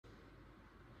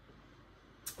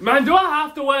Man, do I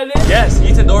have to wear this? Yes,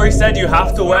 Itadori said you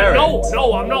have to wear it.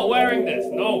 No, I'm not wearing this.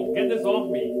 No, get this off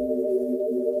me.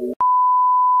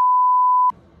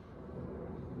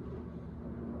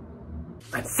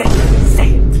 Man, say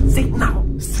it now,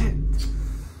 say it.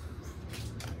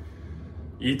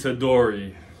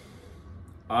 Itadori,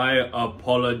 I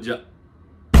apologize.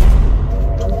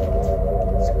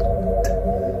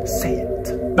 Say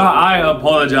it. I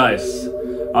apologize.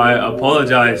 I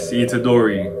apologize,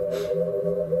 Itadori.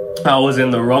 I was in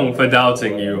the wrong for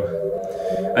doubting you.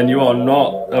 And you are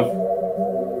not a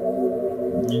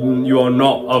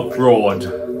fraud.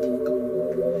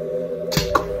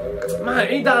 Man,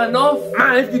 ain't that enough?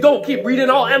 Man, if you don't keep reading,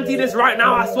 I'll empty this right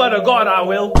now. I swear to God, I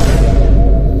will.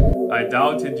 I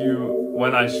doubted you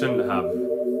when I shouldn't have.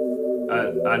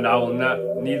 And I will never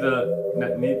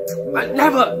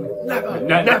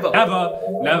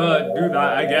do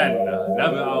that again.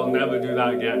 I'll never do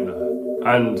that again.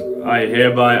 And I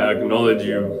hereby acknowledge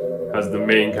you as the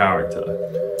main character.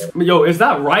 Yo, is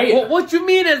that right? What you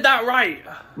mean is that right?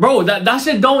 Bro, that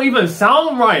shit don't even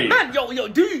sound right. Man, yo,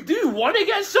 do you want to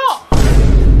get shot?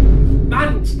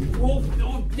 Man,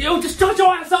 yo, just shut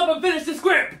your ass up and finish the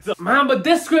script. Man, but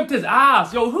this script is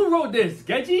ass. Yo, who wrote this?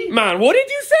 Geji? Man, what did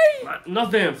you say? Man,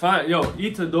 nothing, fine. Yo,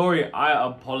 Itadori, I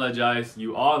apologize.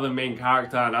 You are the main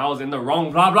character and I was in the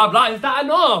wrong, blah, blah, blah. Is that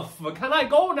enough? Can I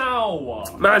go now?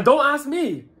 Man, don't ask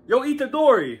me. Yo,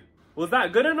 Itadori, was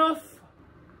that good enough?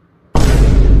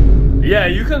 Yeah,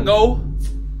 you can go.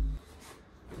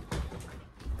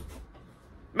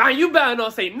 Man, you better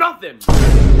not say nothing.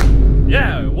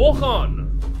 Yeah, walk on.